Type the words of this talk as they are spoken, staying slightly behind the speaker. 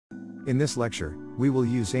In this lecture, we will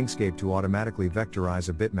use Inkscape to automatically vectorize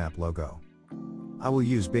a bitmap logo. I will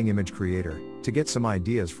use Bing Image Creator to get some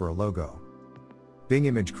ideas for a logo. Bing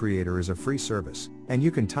Image Creator is a free service, and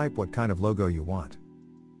you can type what kind of logo you want.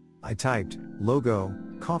 I typed, logo,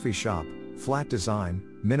 coffee shop, flat design,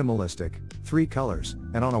 minimalistic, 3 colors,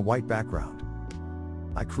 and on a white background.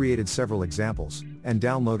 I created several examples, and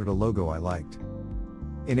downloaded a logo I liked.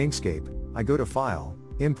 In Inkscape, I go to File,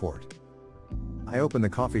 Import. I open the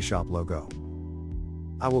coffee shop logo.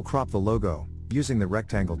 I will crop the logo, using the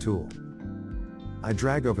rectangle tool. I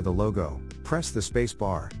drag over the logo, press the space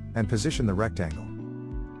bar, and position the rectangle.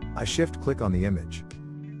 I shift-click on the image.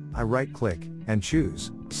 I right-click, and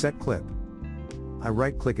choose, Set Clip. I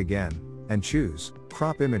right-click again, and choose,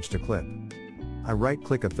 Crop Image to Clip. I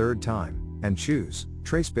right-click a third time, and choose,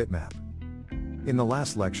 Trace Bitmap. In the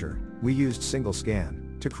last lecture, we used single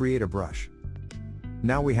scan to create a brush.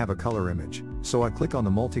 Now we have a color image, so I click on the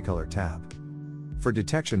multicolor tab. For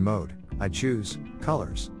detection mode, I choose,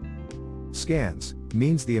 Colors. Scans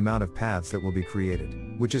means the amount of paths that will be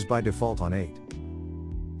created, which is by default on 8.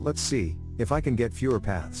 Let's see if I can get fewer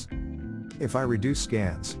paths. If I reduce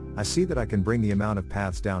scans, I see that I can bring the amount of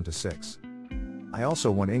paths down to 6. I also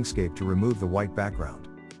want Inkscape to remove the white background.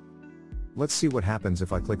 Let's see what happens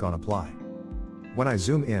if I click on Apply. When I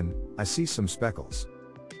zoom in, I see some speckles.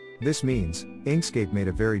 This means Inkscape made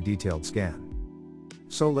a very detailed scan.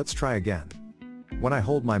 So let's try again. When I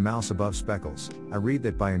hold my mouse above speckles, I read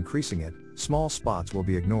that by increasing it, small spots will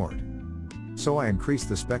be ignored. So I increase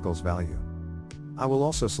the speckles value. I will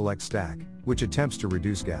also select Stack, which attempts to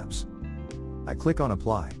reduce gaps. I click on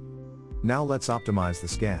Apply. Now let's optimize the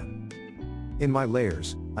scan. In my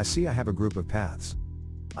layers, I see I have a group of paths.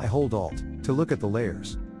 I hold Alt to look at the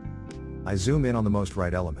layers. I zoom in on the most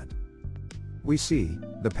right element. We see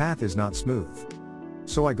the path is not smooth.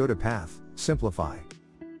 So I go to Path, Simplify.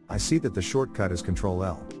 I see that the shortcut is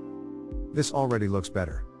Ctrl-L. This already looks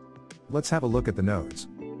better. Let's have a look at the nodes.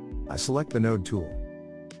 I select the node tool.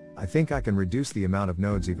 I think I can reduce the amount of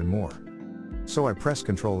nodes even more. So I press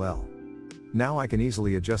Ctrl-L. Now I can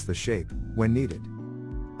easily adjust the shape when needed.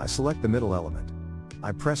 I select the middle element.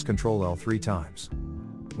 I press Ctrl-L 3 times.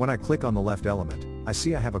 When I click on the left element, I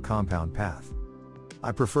see I have a compound path.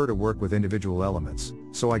 I prefer to work with individual elements,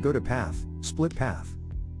 so I go to Path, Split Path.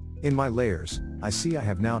 In my layers, I see I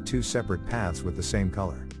have now 2 separate paths with the same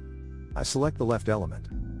color. I select the left element.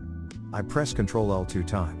 I press Ctrl-L 2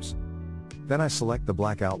 times. Then I select the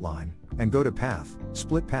black outline, and go to Path,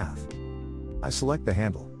 Split Path. I select the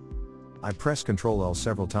handle. I press Ctrl-L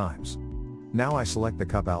several times. Now I select the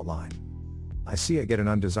cup outline. I see I get an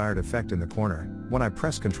undesired effect in the corner when I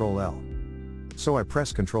press Ctrl-L. So I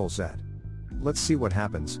press Ctrl-Z. Let's see what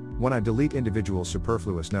happens when I delete individual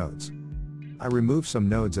superfluous nodes. I remove some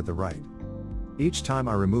nodes at the right. Each time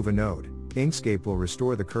I remove a node, Inkscape will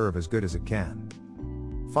restore the curve as good as it can.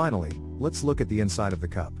 Finally, let's look at the inside of the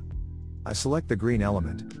cup. I select the green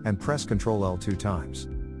element, and press Ctrl-L 2 times.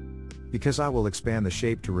 Because I will expand the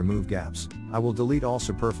shape to remove gaps, I will delete all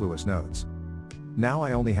superfluous nodes. Now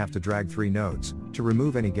I only have to drag 3 nodes to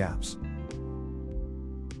remove any gaps.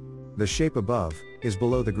 The shape above is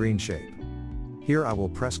below the green shape. Here I will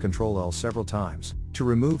press Ctrl-L several times to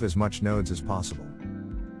remove as much nodes as possible.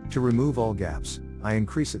 To remove all gaps, I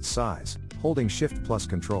increase its size, holding Shift plus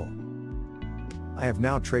Ctrl. I have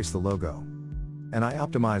now traced the logo. And I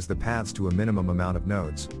optimize the paths to a minimum amount of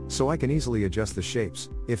nodes, so I can easily adjust the shapes,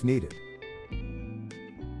 if needed.